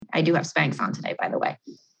I do have Spanx on today, by the way.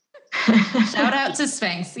 Shout out to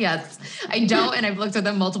Spanx. Yes, I don't. And I've looked at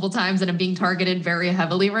them multiple times and I'm being targeted very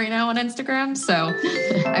heavily right now on Instagram. So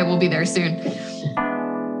I will be there soon.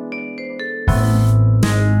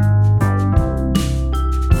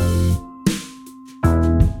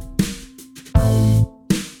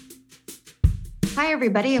 Hi,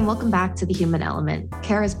 everybody, and welcome back to The Human Element,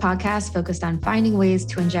 Kara's podcast focused on finding ways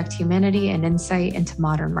to inject humanity and insight into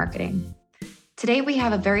modern marketing. Today, we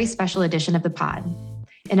have a very special edition of the pod.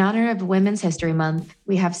 In honor of Women's History Month,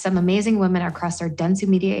 we have some amazing women across our dentsu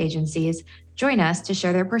media agencies join us to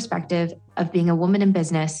share their perspective of being a woman in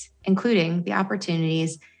business, including the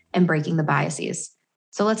opportunities and breaking the biases.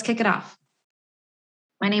 So let's kick it off.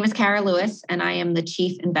 My name is Kara Lewis, and I am the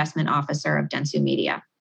Chief Investment Officer of Dentsu Media.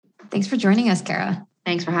 Thanks for joining us, Kara.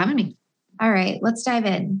 Thanks for having me. All right, let's dive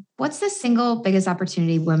in. What's the single biggest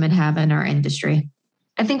opportunity women have in our industry?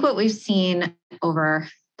 I think what we've seen over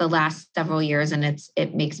the last several years, and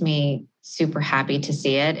it makes me super happy to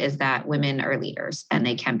see it, is that women are leaders and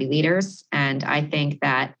they can be leaders. And I think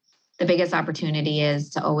that the biggest opportunity is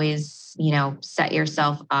to always, set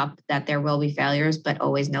yourself up that there will be failures, but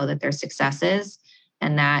always know that there's successes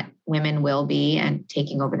and that women will be and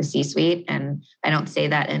taking over the C-suite. And I don't say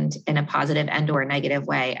that in a positive and or a negative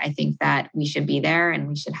way. I think that we should be there and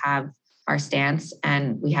we should have our stance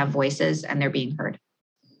and we have voices and they're being heard.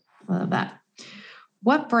 I love that.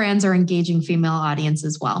 What brands are engaging female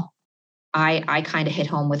audiences well? I kind of hit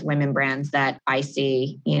home with women brands that I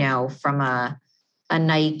see, from a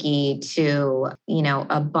Nike to,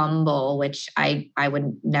 a Bumble, which I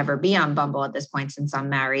would never be on Bumble at this point since I'm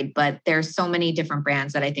married. But there's so many different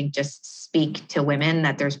brands that I think just speak to women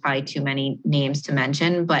that there's probably too many names to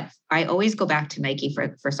mention. But I always go back to Nike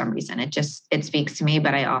for some reason. It speaks to me,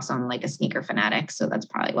 but I also am like a sneaker fanatic. So that's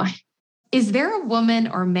probably why. Is there a woman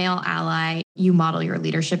or male ally you model your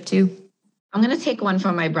leadership to? I'm going to take one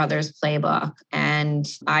from my brother's playbook. And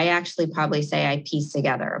I actually probably say I piece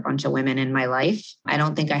together a bunch of women in my life. I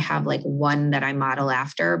don't think I have like one that I model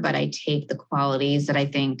after, but I take the qualities that I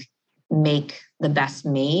think make the best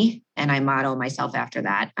me and I model myself after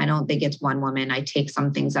that. I don't think it's one woman. I take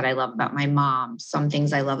some things that I love about my mom, some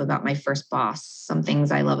things I love about my first boss, some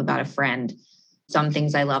things I love about a friend, some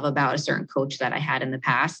things I love about a certain coach that I had in the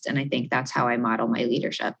past. And I think that's how I model my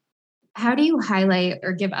leadership. How do you highlight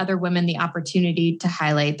or give other women the opportunity to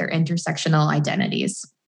highlight their intersectional identities?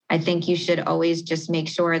 I think you should always just make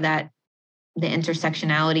sure that the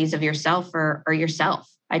intersectionalities of yourself are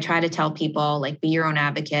yourself. I try to tell people, like, be your own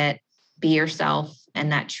advocate, be yourself,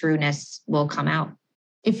 and that trueness will come out.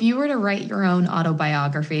 If you were to write your own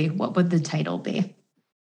autobiography, what would the title be?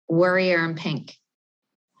 Warrior in Pink.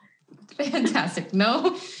 Fantastic.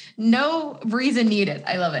 No reason needed.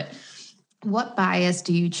 I love it. What bias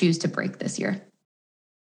do you choose to break this year?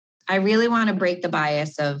 I really want to break the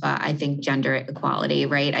bias of, I think, gender equality,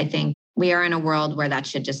 right? I think we are in a world where that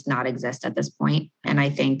should just not exist at this point. And I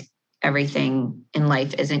think everything in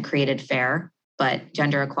life isn't created fair, but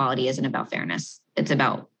gender equality isn't about fairness. It's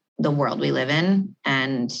about the world we live in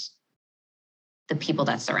and the people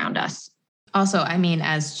that surround us. Also,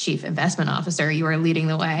 as Chief Investment Officer, you are leading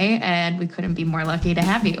the way and we couldn't be more lucky to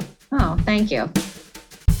have you. Oh, thank you.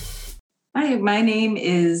 Hi, my name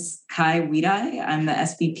is Kai Wiedai. I'm the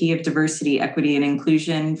SVP of Diversity, Equity, and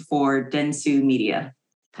Inclusion for Dentsu Media.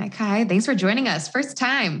 Hi, Kai. Thanks for joining us. First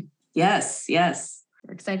time. Yes.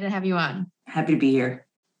 We're excited to have you on. Happy to be here.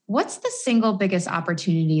 What's the single biggest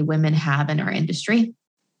opportunity women have in our industry?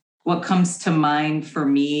 What comes to mind for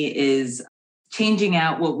me is changing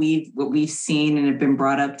out what we've seen and have been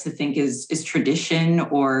brought up to think is tradition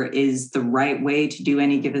or is the right way to do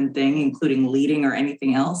any given thing, including leading or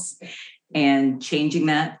anything else, and changing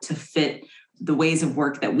that to fit the ways of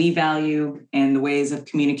work that we value and the ways of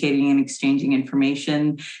communicating and exchanging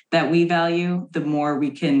information that we value. The more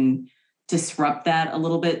we can disrupt that a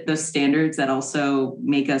little bit, those standards that also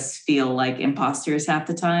make us feel like imposters half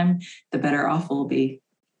the time, the better off we'll be.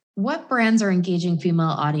 What brands are engaging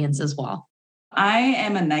female audiences well? I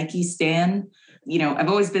am a Nike stan. I've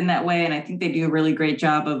always been that way. And I think they do a really great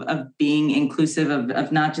job of being inclusive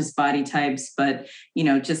of not just body types, but,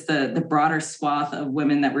 just the broader swath of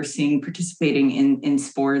women that we're seeing participating in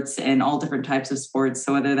sports and all different types of sports.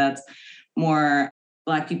 So whether that's more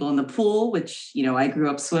Black people in the pool, which, I grew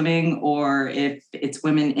up swimming, or if it's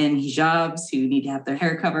women in hijabs who need to have their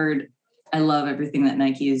hair covered. I love everything that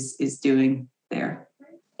Nike is doing there.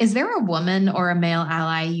 Is there a woman or a male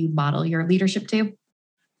ally you model your leadership to?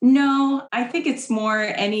 No, I think it's more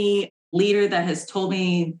any leader that has told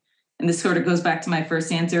me, and this sort of goes back to my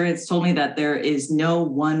first answer, it's told me that there is no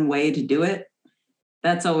one way to do it.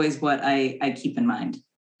 That's always what I keep in mind.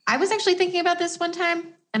 I was actually thinking about this one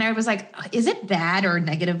time and I was like, is it bad or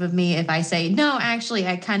negative of me if I say, no, actually,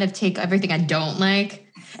 I kind of take everything I don't like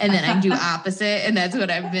and then I do opposite. And that's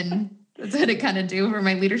what I kind of do for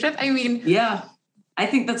my leadership. I mean, yeah, I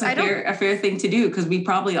think that's a fair thing to do because we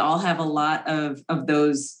probably all have a lot of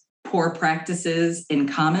those poor practices in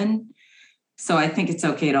common. So I think it's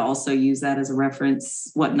okay to also use that as a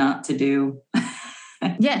reference, what not to do.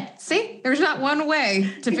 Yeah. See, there's not one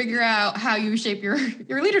way to figure out how you shape your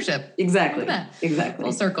leadership. Exactly. Exactly.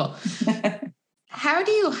 Full circle. How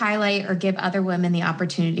do you highlight or give other women the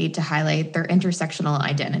opportunity to highlight their intersectional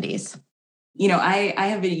identities? I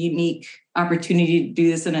have a unique opportunity to do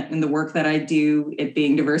this in the work that I do, it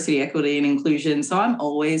being diversity, equity, and inclusion. So I'm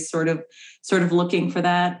always sort of looking for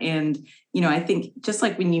that. And, I think just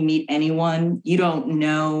like when you meet anyone, you don't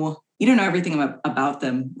know everything about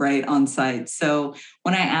them right on site. So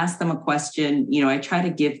when I ask them a question, I try to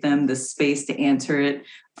give them the space to answer it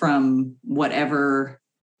from whatever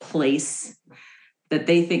place that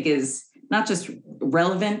they think is not just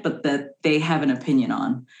relevant, but that they have an opinion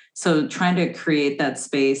on. So trying to create that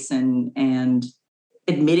space and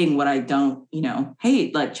admitting what I don't,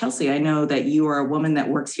 hey, like Chelsea, I know that you are a woman that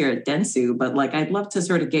works here at Dentsu, but like, I'd love to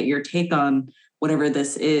sort of get your take on whatever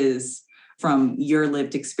this is from your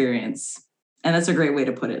lived experience. And that's a great way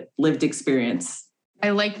to put it, lived experience. I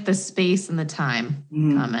like the space and the time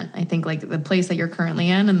comment. I think like the place that you're currently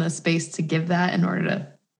in and the space to give that in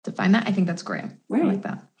order to find that. I think that's great. Right. I like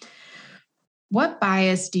that. What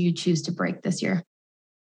bias do you choose to break this year?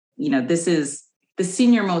 This is the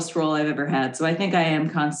senior most role I've ever had. So I think I am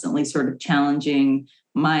constantly sort of challenging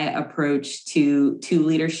my approach to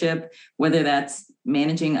leadership, whether that's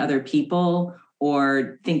managing other people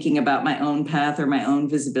or thinking about my own path or my own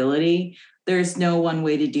visibility. There's no one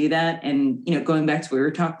way to do that. And, going back to what we were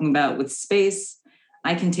talking about with space,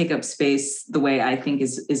 I can take up space the way I think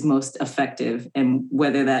is most effective. And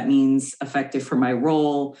whether that means effective for my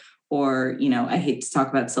role or, I hate to talk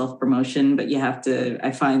about self-promotion, but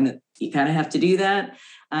I find that you kind of have to do that.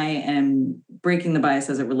 I am breaking the bias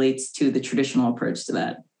as it relates to the traditional approach to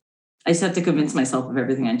that. I just have to convince myself of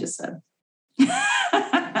everything I just said.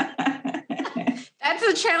 That's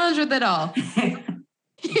the challenge with it all.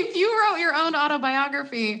 If you wrote your own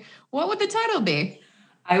autobiography, what would the title be?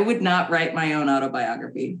 I would not write my own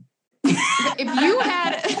autobiography. If you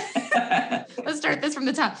had, let's start this from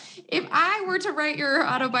the top. If I were to write your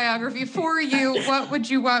autobiography for you, what would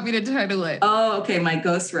you want me to title it? Oh, okay. My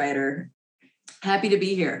ghostwriter. Happy to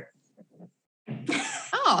be here.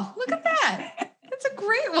 Oh, look at that. That's a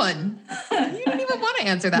great one. You didn't even want to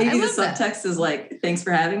answer that. Maybe the subtext is like, thanks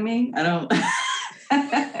for having me. I don't.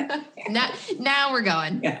 Now we're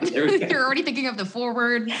going. Yeah, there we go. You're already thinking of the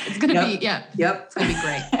foreword. It's going to be, yeah. Yep. It's going to be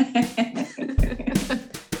great.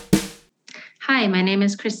 Hi, my name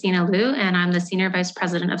is Christina Liu, and I'm the Senior Vice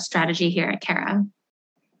President of Strategy here at Cara.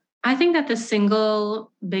 I think that the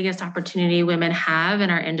single biggest opportunity women have in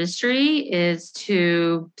our industry is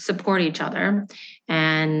to support each other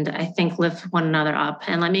and I think lift one another up.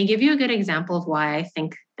 And let me give you a good example of why I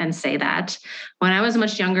think and say that. When I was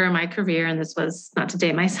much younger in my career, and this was not to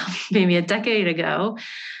date myself, maybe a decade ago,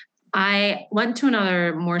 I went to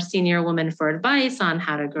another more senior woman for advice on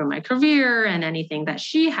how to grow my career and anything that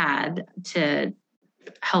she had to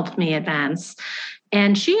help me advance.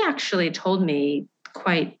 And she actually told me,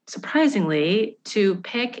 quite surprisingly, to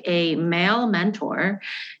pick a male mentor,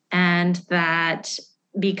 and that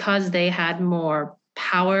because they had more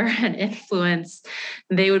power and influence,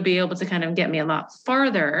 they would be able to kind of get me a lot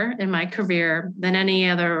farther in my career than any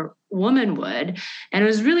other woman would. And it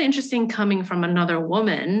was really interesting coming from another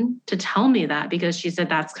woman to tell me that, because she said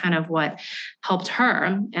that's kind of what helped her.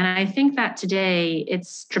 And I think that today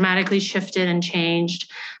it's dramatically shifted and changed.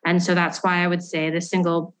 And so that's why I would say the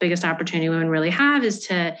single biggest opportunity women really have is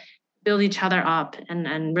to build each other up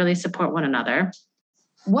and really support one another.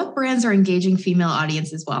 What brands are engaging female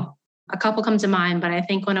audiences well? A couple come to mind, but I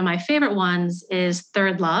think one of my favorite ones is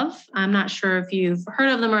Third Love. I'm not sure if you've heard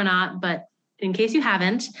of them or not, but in case you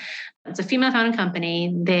haven't, it's a female-founded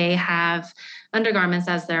company. They have undergarments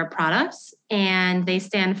as their products, and they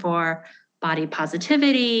stand for body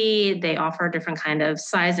positivity. They offer different kind of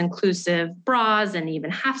size-inclusive bras and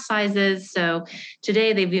even half sizes. So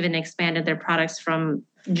today they've even expanded their products from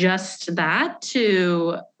just that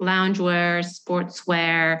to loungewear,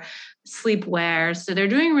 sportswear, sleepwear. So they're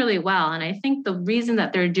doing really well. And I think the reason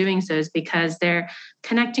that they're doing so is because they're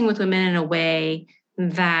connecting with women in a way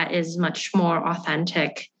that is much more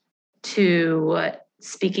authentic to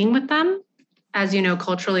speaking with them. As you know,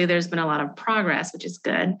 culturally, there's been a lot of progress, which is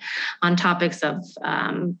good, on topics of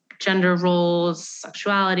gender roles,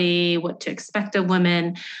 sexuality, what to expect of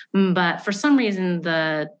women. But for some reason,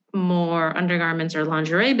 the more undergarments or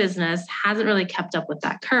lingerie business hasn't really kept up with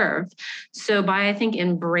that curve. So by, I think,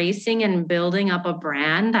 embracing and building up a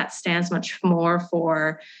brand that stands much more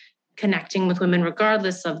for connecting with women,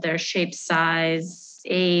 regardless of their shape, size,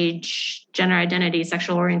 age, gender identity,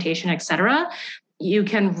 sexual orientation, etc., you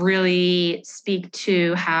can really speak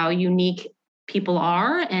to how unique people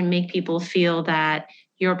are and make people feel that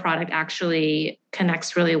your product actually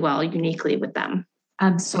connects really well uniquely with them.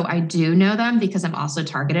 So I do know them because I'm also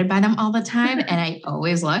targeted by them all the time. And I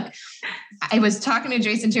always look. I was talking to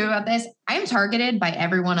Jason too about this. I am targeted by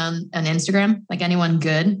everyone on Instagram, like anyone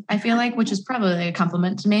good, I feel like, which is probably a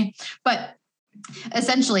compliment to me. But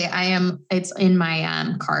essentially it's in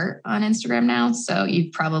my cart on Instagram now. So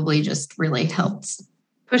you've probably just really helped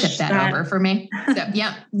push that over for me. So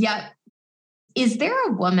yeah. Is there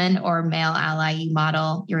a woman or male ally you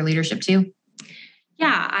model your leadership to?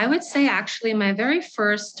 Yeah, I would say actually my very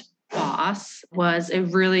first boss was a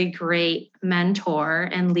really great mentor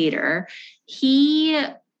and leader. He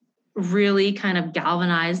really kind of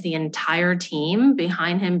galvanized the entire team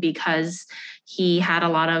behind him because he had a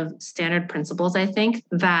lot of standard principles, I think,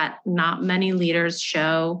 that not many leaders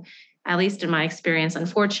show. At least in my experience,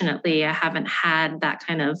 unfortunately, I haven't had that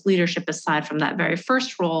kind of leadership aside from that very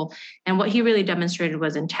first role. And what he really demonstrated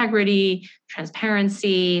was integrity,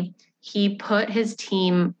 transparency. He put his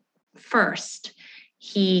team first.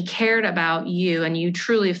 He cared about you, and you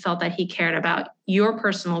truly felt that he cared about your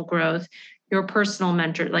personal growth, your personal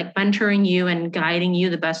mentoring you and guiding you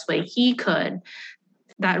the best way he could.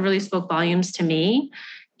 That really spoke volumes to me.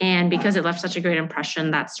 And because it left such a great impression,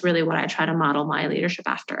 that's really what I try to model my leadership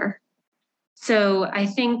after. So I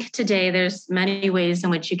think today there's many ways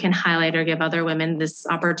in which you can highlight or give other women this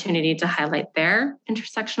opportunity to highlight their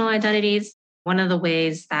intersectional identities. One of the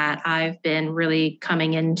ways that I've been really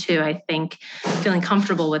coming into, I think, feeling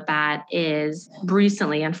comfortable with that is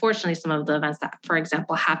recently, unfortunately, some of the events that, for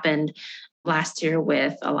example, happened last year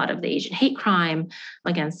with a lot of the Asian hate crime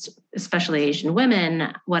against especially Asian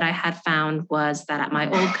women. What I had found was that at my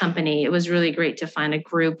old company, it was really great to find a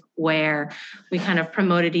group where we kind of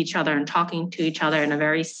promoted each other and talking to each other in a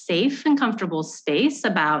very safe and comfortable space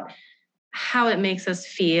about how it makes us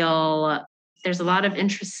feel. There's a lot of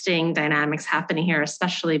interesting dynamics happening here,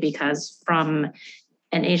 especially because from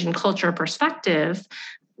an Asian culture perspective,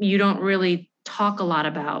 you don't really talk a lot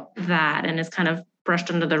about that. And it's kind of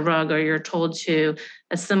brushed under the rug, or you're told to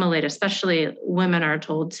assimilate, especially women are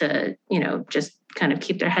told to, just kind of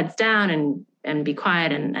keep their heads down and be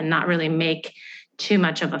quiet and not really make too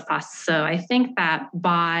much of a fuss. So I think that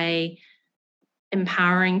by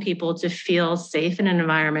empowering people to feel safe in an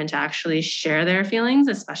environment to actually share their feelings,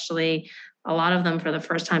 especially a lot of them for the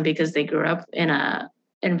first time because they grew up in an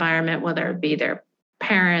environment, whether it be their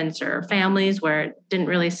parents or families where it didn't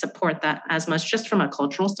really support that as much, just from a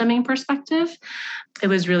cultural stemming perspective, it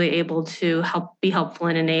was really able to be helpful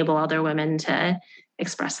and enable other women to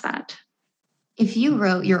express that. If you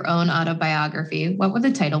wrote your own autobiography, what would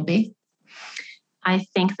the title be? I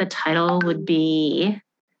think the title would be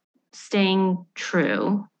Staying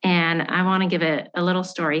True. And I want to give it a little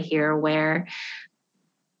story here where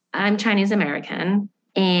I'm Chinese American,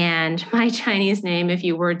 and my Chinese name, if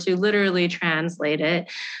you were to literally translate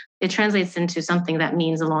it, it translates into something that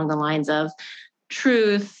means along the lines of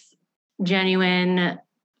truth, genuine,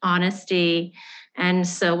 honesty. And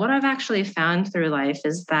so what I've actually found through life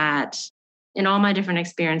is that in all my different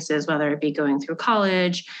experiences, whether it be going through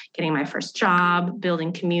college, getting my first job,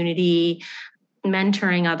 building community,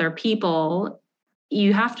 mentoring other people,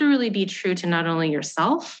 you have to really be true to not only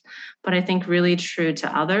yourself, but I think really true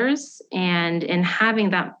to others. And in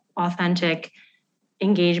having that authentic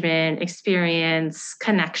engagement, experience,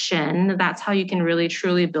 connection, that's how you can really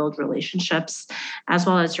truly build relationships as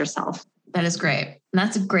well as yourself. That is great. And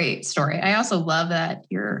that's a great story. I also love that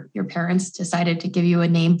your parents decided to give you a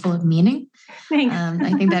name full of meaning. Thanks.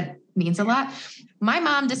 I think that means a lot. My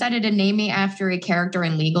mom decided to name me after a character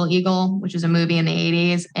in Legal Eagle, which is a movie in the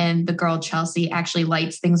 80s. And the girl Chelsea actually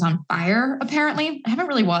lights things on fire, apparently. I haven't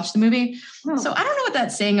really watched the movie. Oh. So I don't know what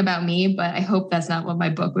that's saying about me, but I hope that's not what my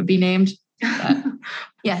book would be named. But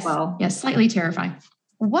yes, slightly terrifying.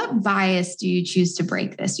 What bias do you choose to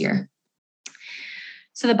break this year?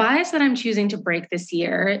 So the bias that I'm choosing to break this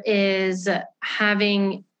year is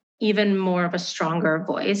having even more of a stronger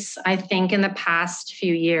voice. I think in the past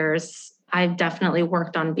few years, I've definitely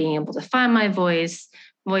worked on being able to find my voice,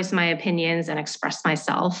 voice my opinions and express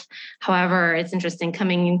myself. However, it's interesting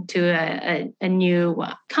coming to a new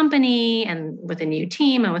company and with a new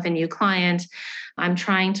team and with a new client. I'm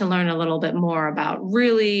trying to learn a little bit more about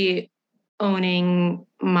really owning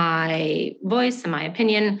my voice and my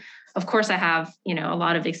opinion. Of course, I have, a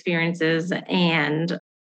lot of experiences, and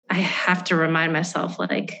I have to remind myself,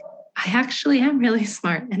 like, I actually am really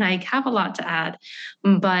smart and I have a lot to add.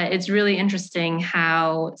 But it's really interesting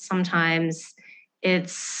how sometimes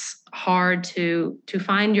it's hard to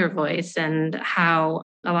find your voice, and how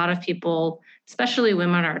a lot of people, especially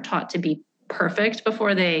women, are taught to be perfect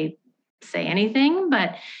before they say anything.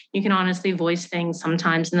 But you can honestly voice things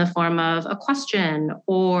sometimes in the form of a question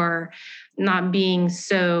or not being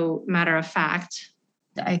so matter of fact.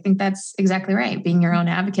 I think that's exactly right. Being your own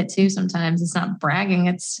advocate too. Sometimes it's not bragging,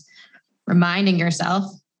 it's reminding yourself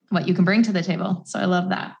what you can bring to the table. So I love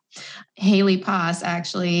that. Haley Poss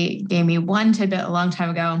actually gave me one tidbit a long time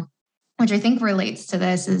ago, which I think relates to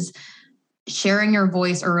this, is sharing your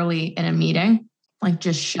voice early in a meeting, like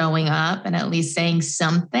just showing up and at least saying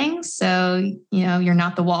something. So, you're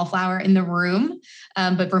not the wallflower in the room,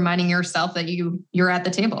 but reminding yourself that you're at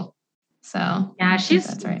the table. So yeah,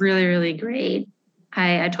 she's right. Really, really great.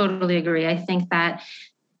 I totally agree. I think that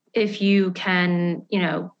if you can,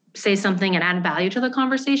 say something and add value to the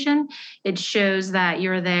conversation, it shows that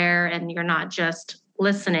you're there and you're not just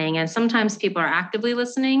listening. And sometimes people are actively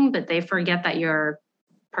listening, but they forget that you're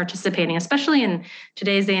participating, especially in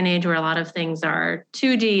today's day and age where a lot of things are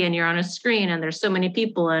 2D and you're on a screen and there's so many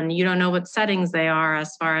people and you don't know what settings they are,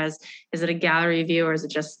 as far as, is it a gallery view or is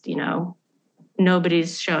it just,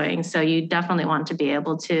 nobody's showing. So you definitely want to be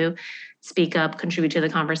able to speak up, contribute to the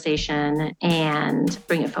conversation, and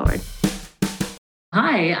bring it forward.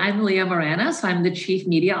 Hi, I'm Leah Moranis. I'm the Chief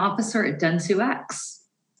Media Officer at dentsu.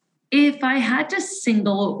 If I had to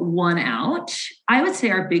single one out, I would say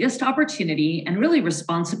our biggest opportunity and really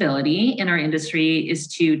responsibility in our industry is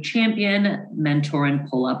to champion, mentor, and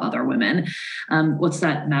pull up other women. What's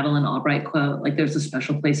that Madeleine Albright quote? Like, there's a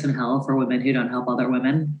special place in hell for women who don't help other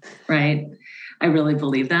women, right? I really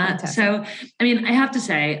believe that. Fantastic. So, I have to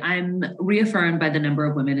say, I'm reaffirmed by the number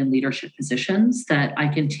of women in leadership positions that I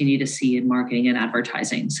continue to see in marketing and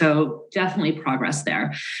advertising. So definitely progress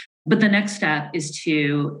there. But the next step is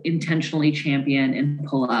to intentionally champion and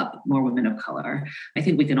pull up more women of color. I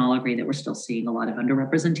think we can all agree that we're still seeing a lot of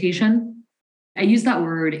underrepresentation. I use that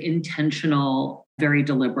word intentional very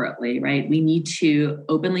deliberately, right? We need to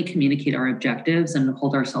openly communicate our objectives and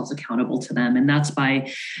hold ourselves accountable to them. And that's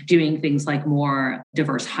by doing things like more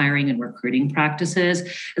diverse hiring and recruiting practices,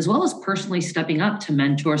 as well as personally stepping up to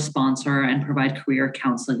mentor, sponsor, and provide career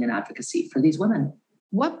counseling and advocacy for these women.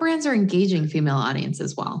 What brands are engaging female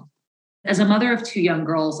audiences well? As a mother of 2 young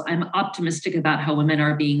girls, I'm optimistic about how women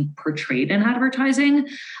are being portrayed in advertising,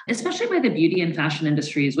 especially by the beauty and fashion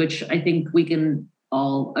industries, which I think we can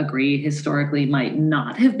all agree historically might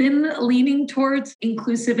not have been leaning towards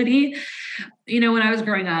inclusivity. When I was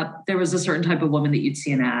growing up, there was a certain type of woman that you'd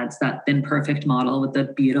see in ads, that thin, perfect model with the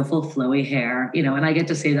beautiful flowy hair, and I get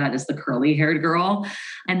to say that as the curly haired girl.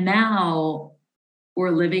 And now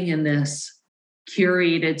we're living in this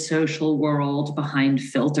curated social world behind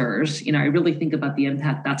filters. I really think about the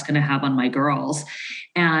impact that's going to have on my girls,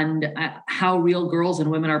 and how real girls and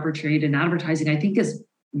women are portrayed in advertising, I think, is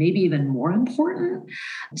maybe even more important.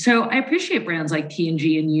 So I appreciate brands like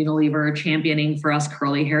P&G and Unilever championing for us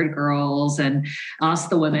curly-haired girls and us,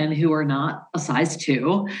 the women who are not a size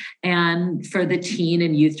 2, and for the teen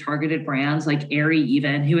and youth targeted brands like Aerie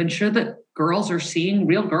even, who ensure that girls are seeing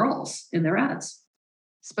real girls in their ads.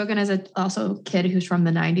 Spoken as also a kid who's from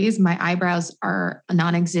the 90s, my eyebrows are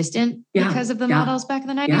non-existent because of the models back in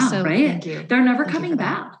the 90s. Yeah, so right. Thank you. They're never coming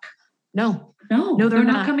back. No, they're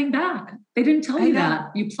not coming back. They didn't tell you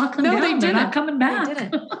that. You pluck them down. They're not coming back. They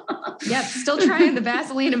didn't. Yep. Still trying the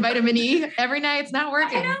Vaseline and vitamin E every night. It's not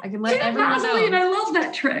working. I can let everyone Vaseline, know. I love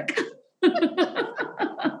that trick.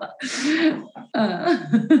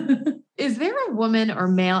 Is there a woman or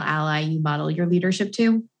male ally you model your leadership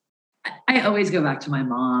to? I always go back to my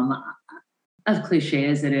mom. As cliche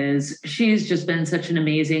as it is, she's just been such an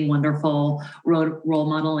amazing, wonderful role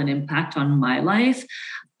model and impact on my life,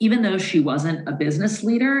 even though she wasn't a business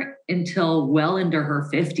leader until well into her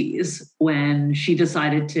 50s when she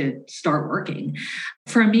decided to start working.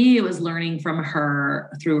 For me, it was learning from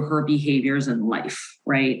her through her behaviors in life,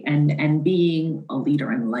 right? And being a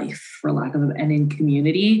leader in life, for lack of, and in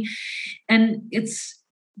community. And it's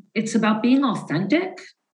about being authentic,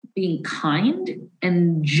 being kind,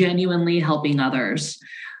 and genuinely helping others.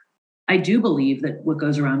 I do believe that what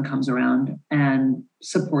goes around comes around, and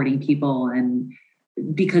supporting people and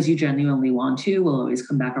because you genuinely want to, will always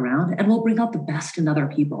come back around and will bring out the best in other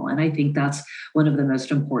people. And I think that's one of the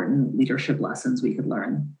most important leadership lessons we could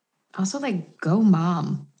learn. Also, like, go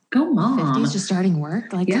mom. Go mom. 50s just starting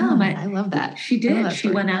work. Like, come on. I love that. She did. She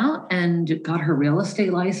went out and got her real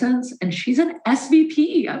estate license, and she's an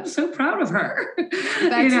SVP. I'm so proud of her.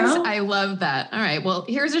 I love that. All right. Well,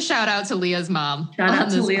 here's a shout out to Leah's mom. Shout out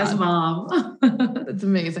to Leah's mom. That's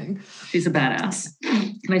amazing. She's a badass.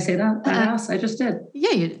 Can I say that? Badass? I just did.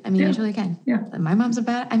 Yeah. You totally can. Yeah. My mom's a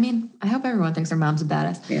badass. I hope everyone thinks their mom's a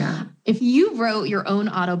badass. Yeah. If you wrote your own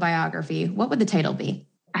autobiography, what would the title be?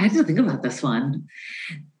 I had to think about this one.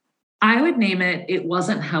 I would name it, It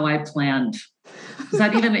Wasn't How I Planned. Is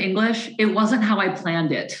that even English? It wasn't how I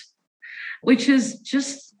planned it, which is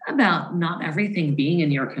just about not everything being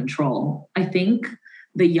in your control. I think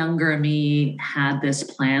the younger me had this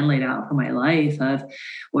plan laid out for my life of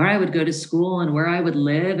where I would go to school and where I would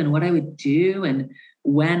live and what I would do and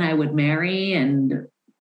when I would marry and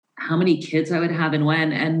how many kids I would have and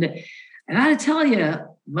when. And I got to tell you,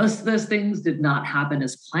 most of those things did not happen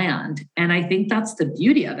as planned. And I think that's the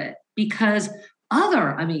beauty of it, because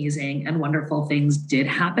other amazing and wonderful things did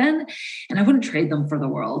happen, and I wouldn't trade them for the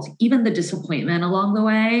world. Even the disappointment along the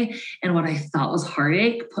way and what I thought was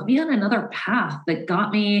heartache put me on another path that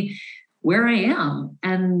got me where I am.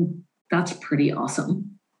 And that's pretty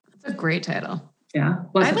awesome. That's a great title. Yeah.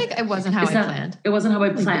 It wasn't how I planned. It wasn't how I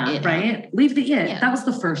planned, right? Leave the it. Yeah. That was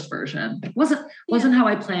the first version. Wasn't how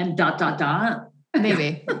I planned ...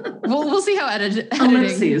 Maybe. We'll see how editing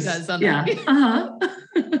does on that.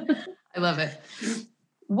 I love it.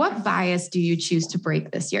 What bias do you choose to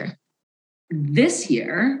break this year? This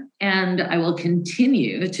year, and I will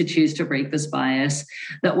continue to choose to break this bias,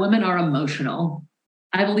 that women are emotional.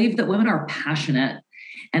 I believe that women are passionate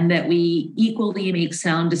and that we equally make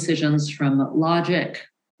sound decisions from logic,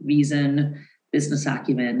 reason, business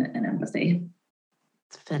acumen, and empathy.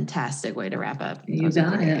 It's a fantastic way to wrap up. You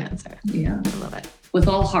got it. Answer. Yeah. I love it. With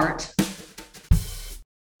all heart.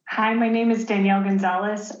 Hi, my name is Danielle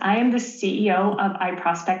Gonzalez. I am the CEO of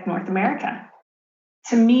iProspect North America.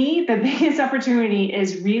 To me, the biggest opportunity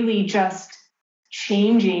is really just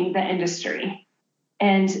changing the industry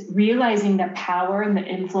and realizing the power and the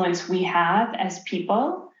influence we have as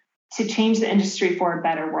people to change the industry for a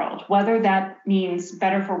better world, whether that means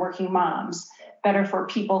better for working moms, better for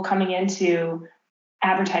people coming into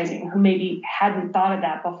advertising who maybe hadn't thought of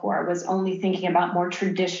that before, was only thinking about more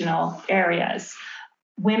traditional areas.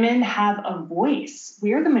 Women have a voice.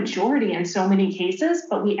 We are the majority in so many cases,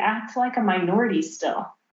 but we act like a minority still,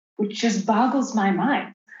 which just boggles my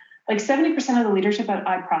mind. Like 70% of the leadership at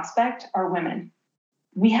iProspect are women.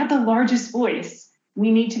 We have the largest voice.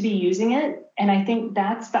 We need to be using it. And I think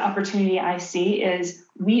that's the opportunity I see is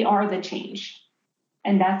we are the change.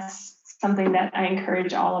 And that's something that I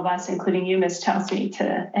encourage all of us, including you, Ms. Chelsea,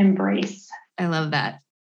 to embrace. I love that.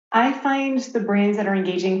 I find the brands that are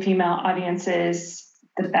engaging female audiences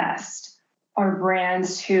the best are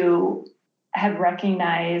brands who have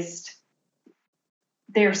recognized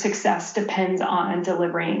their success depends on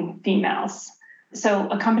delivering females. So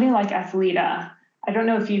a company like Athleta, I don't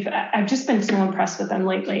know if I've just been so impressed with them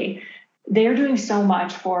lately. They're doing so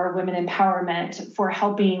much for women empowerment, for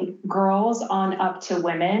helping girls on up to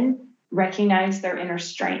women recognize their inner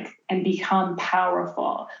strength and become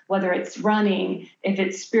powerful, whether it's running, if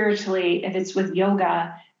it's spiritually, if it's with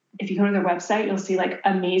yoga. If you go to their website, you'll see like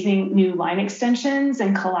amazing new line extensions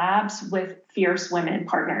and collabs with fierce women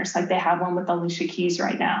partners. Like they have one with Alicia Keys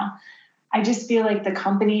right now. I just feel like the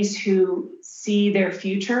companies who see their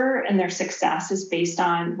future and their success is based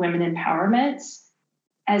on women empowerment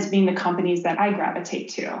as being the companies that I gravitate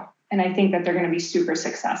to. And I think that they're going to be super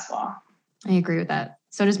successful. I agree with that.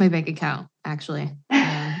 So does my bank account, actually.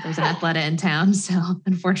 There's an Athleta in town. So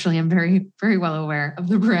unfortunately, I'm very, very well aware of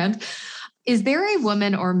the brand. Is there a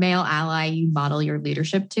woman or male ally you model your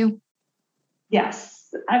leadership to?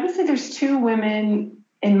 Yes. I would say there's two women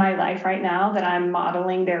in my life right now that I'm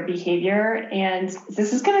modeling their behavior. And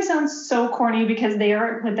this is going to sound so corny because they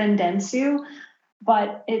are within dentsu,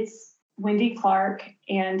 but it's Wendy Clark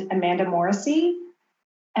and Amanda Morrissey.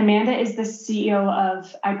 Amanda is the CEO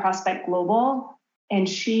of iProspect Global, and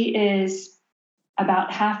she is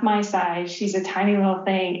about half my size. She's a tiny little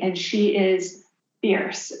thing, and she is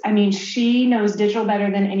fierce. I mean, she knows digital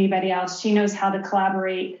better than anybody else. She knows how to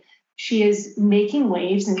collaborate. She is making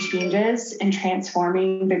waves and changes and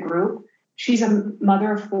transforming the group. She's a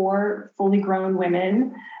mother of 4 fully grown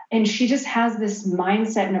women, and she just has this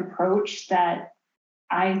mindset and approach that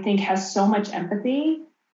I think has so much empathy.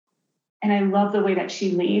 And I love the way that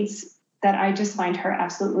she leads. that I just find her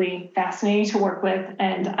absolutely fascinating to work with,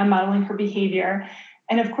 and I'm modeling her behavior.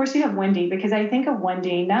 And of course, you have Wendy, because I think of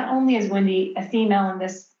Wendy, not only is Wendy a female in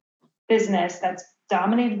this business that's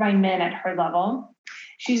dominated by men at her level,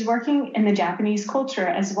 she's working in the Japanese culture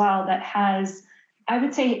as well that has, I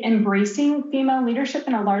would say, embracing female leadership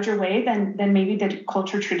in a larger way than maybe the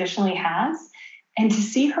culture traditionally has. And to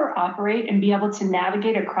see her operate and be able to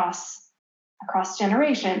navigate across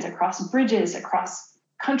generations, across bridges, across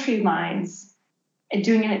country lines, and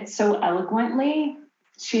doing it so eloquently,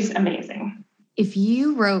 she's amazing. If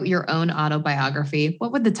you wrote your own autobiography,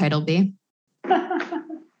 what would the title be?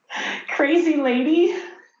 Crazy lady.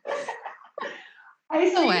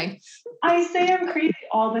 I say I'm crazy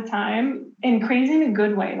all the time, and crazy in a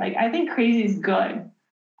good way. Like, I think crazy is good.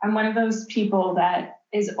 I'm one of those people that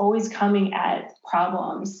is always coming at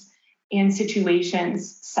problems and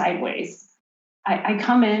situations sideways. I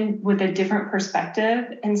come in with a different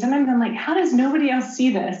perspective, and sometimes I'm like, how does nobody else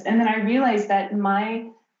see this? And then I realize that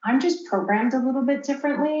I'm just programmed a little bit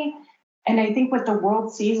differently. And I think what the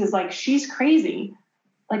world sees is like, she's crazy.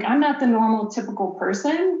 Like, I'm not the normal, typical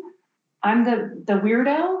person. I'm the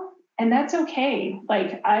weirdo, and that's okay.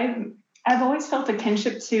 Like, I've always felt a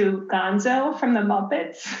kinship to Gonzo from the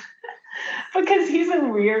Muppets because he's a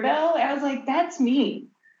weirdo. I was like, that's me.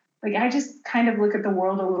 Like, I just kind of look at the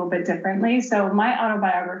world a little bit differently. So my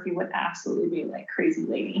autobiography would absolutely be like crazy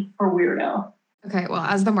lady or weirdo. Okay, well,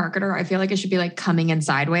 as the marketer, I feel like it should be like coming in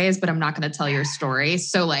sideways, but I'm not going to tell your story.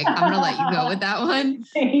 So like, I'm going to let you go with that one.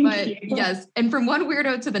 But yes, and from one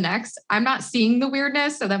weirdo to the next, I'm not seeing the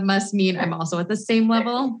weirdness. So that must mean I'm also at the same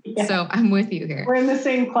level. Yeah. So I'm with you here. We're in the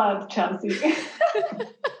same club, Chelsea.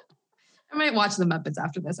 I might watch the Muppets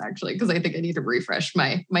after this, actually, because I think I need to refresh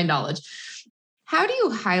my knowledge. How do you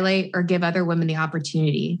highlight or give other women the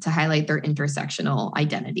opportunity to highlight their intersectional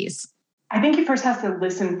identities? I think you first have to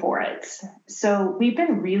listen for it. So we've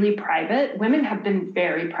been really private. Women have been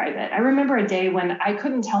very private. I remember a day when I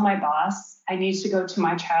couldn't tell my boss I needed to go to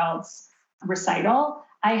my child's recital.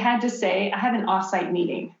 I had to say, I have an offsite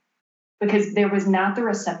meeting, because there was not the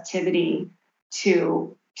receptivity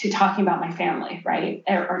to talking about my family, right?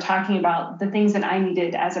 Or talking about the things that I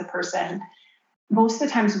needed as a person. Most of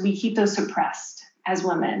the times we keep those suppressed as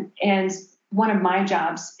women. And one of my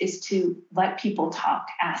jobs is to let people talk,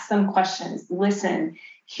 ask them questions, listen,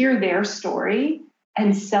 hear their story,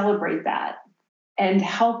 and celebrate that and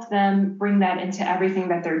help them bring that into everything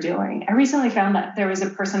that they're doing. I recently found that there was a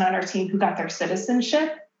person on our team who got their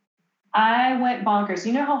citizenship. I went bonkers.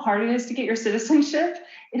 You know how hard it is to get your citizenship?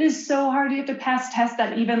 It is so hard. You have to pass tests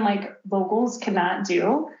that even like locals cannot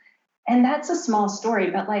do. And that's a small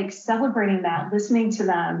story, but like celebrating that, listening to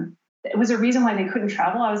them, it was a reason why they couldn't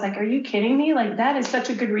travel. I was like, are you kidding me? Like, that is such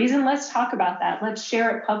a good reason. Let's talk about that. Let's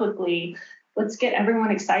share it publicly. Let's get everyone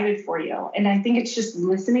excited for you. And I think it's just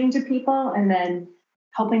listening to people and then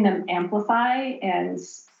helping them amplify and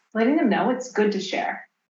letting them know it's good to share.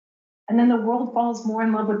 And then the world falls more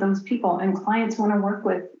in love with those people, and clients want to work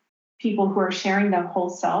with people who are sharing their whole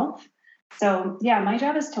self. So yeah, my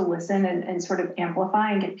job is to listen and sort of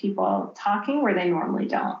amplify and get people talking where they normally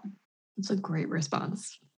don't. That's a great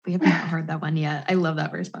response. We have not heard that one yet. I love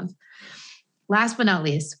that response. Last but not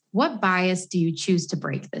least, what bias do you choose to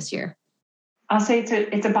break this year? I'll say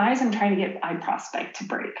it's a bias I'm trying to get iProspect to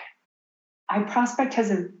break. iProspect has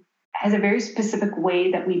a very specific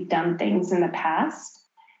way that we've done things in the past.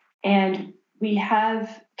 And we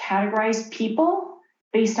have categorized people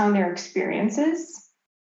based on their experiences.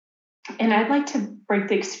 And I'd like to break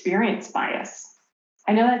the experience bias.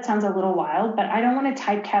 I know that sounds a little wild, but I don't want to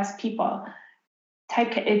typecast people.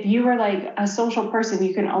 If you were like a social person,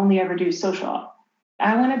 you can only ever do social.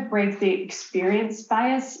 I want to break the experience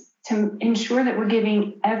bias to ensure that we're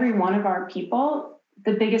giving every one of our people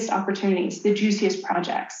the biggest opportunities, the juiciest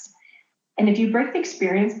projects. And if you break the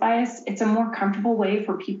experience bias, it's a more comfortable way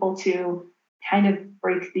for people to kind of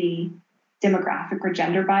break the demographic or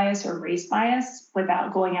gender bias or race bias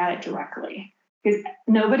without going at it directly. Because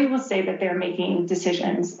nobody will say that they're making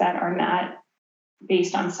decisions that are not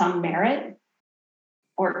based on some merit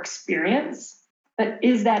or experience, but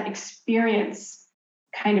is that experience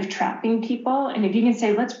kind of trapping people? And if you can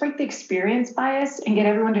say, let's break the experience bias and get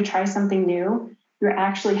everyone to try something new, you're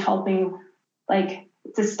actually helping, like,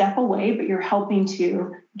 it's a step away, but you're helping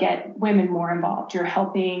to get women more involved. You're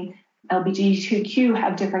helping LGBTQ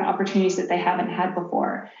have different opportunities that they haven't had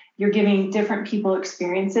before. You're giving different people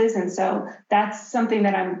experiences. And so that's something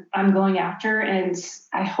that I'm going after, and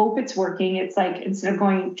I hope it's working. It's like, instead of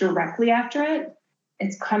going directly after it,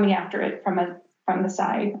 it's coming after it from the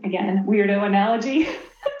side. Again, weirdo analogy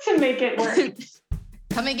to make it work.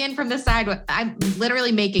 coming in from the side. I'm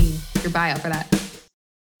literally making your bio for that.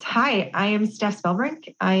 Hi, I am Steph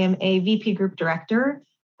Spelbrink. I am a VP Group Director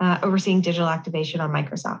overseeing digital activation on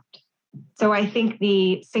Microsoft. So I think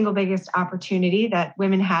the single biggest opportunity that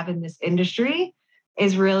women have in this industry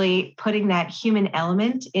is really putting that human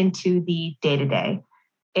element into the day-to-day.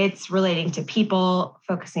 It's relating to people,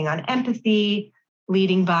 focusing on empathy,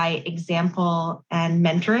 leading by example, and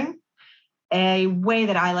mentoring. A way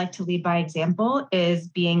that I like to lead by example is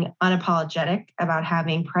being unapologetic about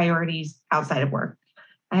having priorities outside of work.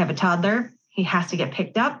 I have a toddler. He has to get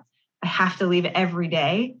picked up. I have to leave every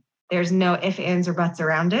day. There's no ifs, ands, or buts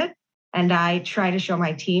around it. And I try to show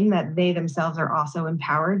my team that they themselves are also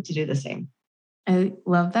empowered to do the same. I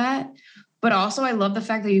love that. But also I love the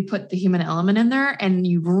fact that you put the human element in there and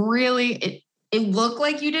you really, it looked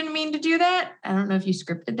like you didn't mean to do that. I don't know if you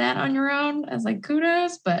scripted that on your own as like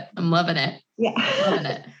kudos, but I'm loving it. Yeah. Loving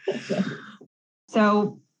it.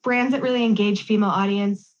 So brands that really engage female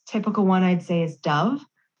audience, typical one I'd say is Dove.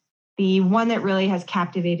 The one that really has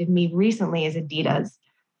captivated me recently is Adidas.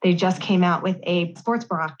 They just came out with a sports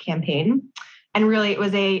bra campaign. And really, it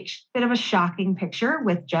was a bit of a shocking picture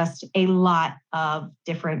with just a lot of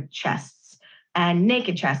different chests and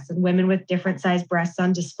naked chests and women with different sized breasts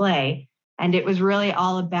on display. And it was really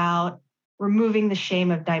all about removing the shame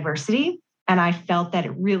of diversity. And I felt that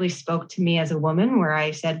it really spoke to me as a woman, where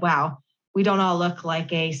I said, wow, we don't all look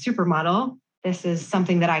like a supermodel. This is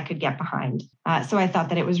something that I could get behind. So I thought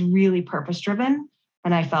that it was really purpose-driven,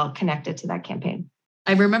 and I felt connected to that campaign.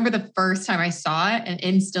 I remember the first time I saw it and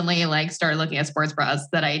instantly like started looking at sports bras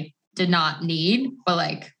that I did not need, but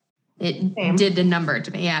like it did the number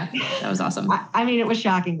to me. Yeah, that was awesome. I mean, it was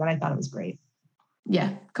shocking, but I thought it was great.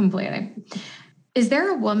 Yeah, completely. Is there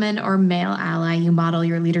a woman or male ally you model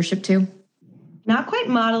your leadership to? Not quite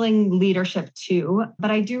modeling leadership to, but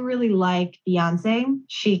I do really like Beyonce.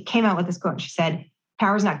 She came out with this quote. She said,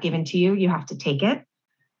 "Power is not given to you. You have to take it."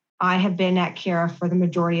 I have been at Kara for the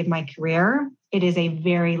majority of my career. It is a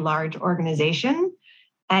very large organization.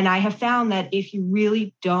 And I have found that if you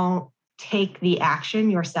really don't take the action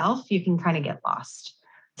yourself, you can kind of get lost.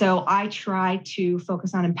 So I try to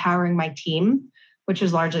focus on empowering my team, which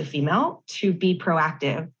is largely female, to be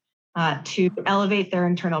proactive, to elevate their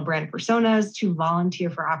internal brand personas, to volunteer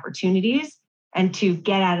for opportunities, and to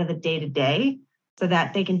get out of the day-to-day so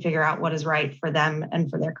that they can figure out what is right for them and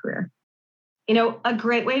for their career. You know, a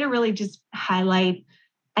great way to really just highlight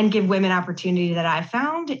and give women opportunity that I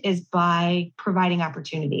found is by providing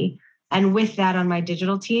opportunity. And with that, on my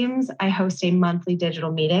digital teams, I host a monthly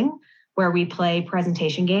digital meeting where we play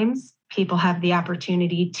presentation games. People have the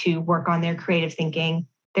opportunity to work on their creative thinking,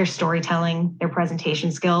 their storytelling, their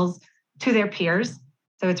presentation skills to their peers.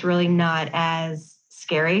 So it's really not as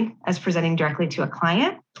scary as presenting directly to a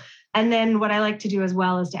client. And then what I like to do as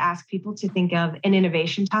well is to ask people to think of an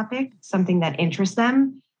innovation topic, something that interests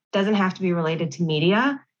them, doesn't have to be related to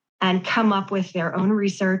media, and come up with their own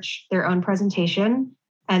research, their own presentation,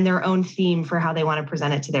 and their own theme for how they want to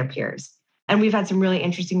present it to their peers. And we've had some really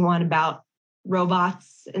interesting one about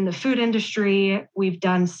robots in the food industry. We've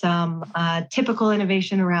done some typical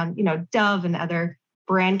innovation around, Dove and other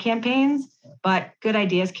brand campaigns, but good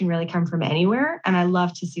ideas can really come from anywhere. And I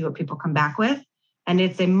love to see what people come back with. And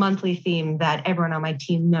it's a monthly theme that everyone on my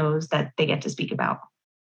team knows that they get to speak about.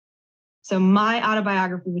 So my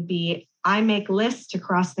autobiography would be, I make lists to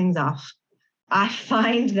cross things off. I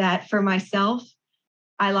find that for myself,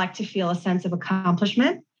 I like to feel a sense of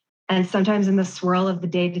accomplishment. And sometimes in the swirl of the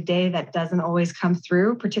day-to-day, that doesn't always come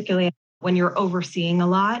through, particularly when you're overseeing a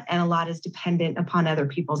lot and a lot is dependent upon other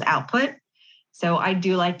people's output. So I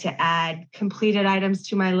do like to add completed items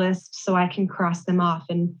to my list so I can cross them off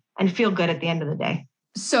and feel good at the end of the day.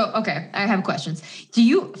 So, okay, I have questions. Do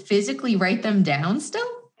you physically write them down still?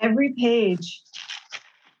 Every page.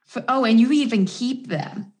 And you even keep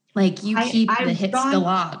them. Like you keep the hits the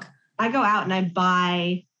log. I go out and I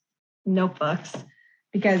buy notebooks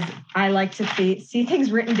because I like to see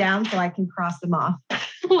things written down so I can cross them off.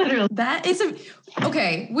 Literally. That is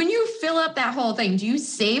okay. When you fill up that whole thing, do you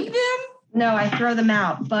save them? No, I throw them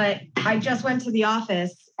out. But I just went to the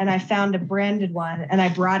office and I found a branded one and I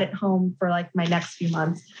brought it home for like my next few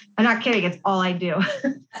months. I'm not kidding. It's all I do.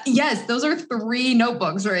 Yes, those are 3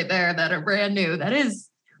 notebooks right there that are brand new.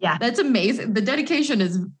 That's amazing. The dedication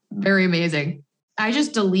is very amazing. I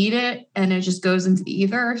just delete it and it just goes into the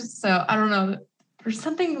ether. So I don't know. There's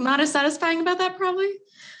something not as satisfying about that probably.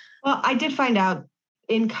 Well, I did find out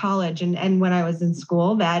in college and when I was in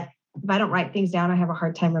school that if I don't write things down, I have a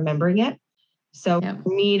hard time remembering it. So for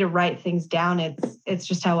me to write things down, it's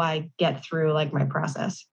just how I get through like my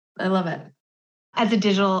process. I love it. As a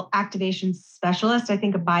digital activation specialist, I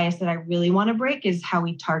think a bias that I really want to break is how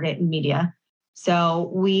we target in media.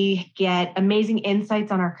 So we get amazing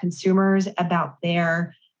insights on our consumers about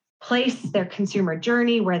their place, their consumer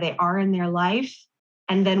journey, where they are in their life.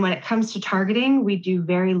 And then when it comes to targeting, we do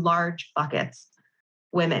very large buckets.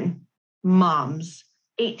 Women, moms,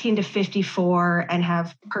 18 to 54, and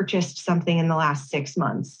have purchased something in the last 6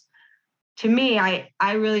 months. To me,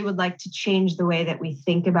 I really would like to change the way that we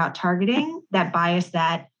think about targeting, that bias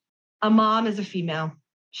that a mom is a female.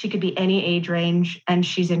 She could be any age range and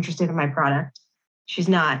she's interested in my product. She's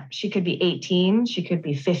not. She could be 18. She could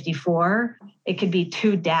be 54. It could be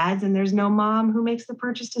 2 dads and there's no mom who makes the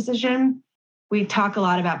purchase decision. We talk a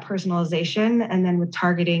lot about personalization. And then with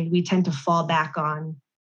targeting, we tend to fall back on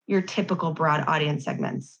your typical broad audience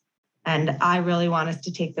segments. And I really want us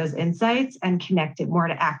to take those insights and connect it more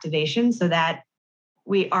to activation so that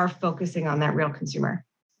we are focusing on that real consumer.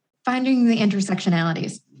 Finding the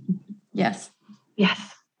intersectionalities. Yes. Yes.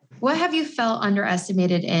 What have you felt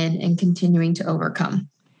underestimated in and continuing to overcome?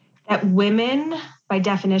 That women, by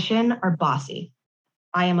definition, are bossy.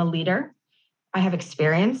 I am a leader. I have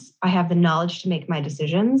experience. I have the knowledge to make my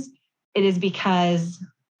decisions. It is because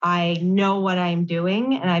I know what I'm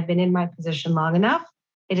doing and I've been in my position long enough.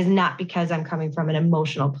 It is not because I'm coming from an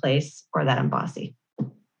emotional place or that I'm bossy.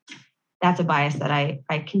 That's a bias that I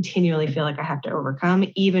continually feel like I have to overcome,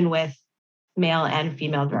 even with male and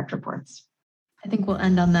female direct reports. I think we'll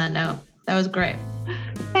end on that note. That was great.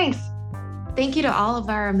 Thanks. Thank you to all of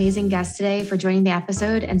our amazing guests today for joining the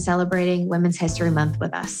episode and celebrating Women's History Month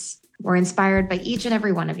with us. We're inspired by each and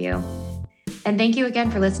every one of you. And thank you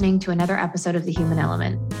again for listening to another episode of The Human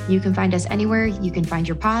Element. You can find us anywhere you can find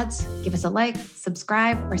your pods. Give us a like,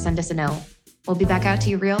 subscribe, or send us a note. We'll be back out to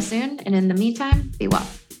you real soon. And in the meantime, be well.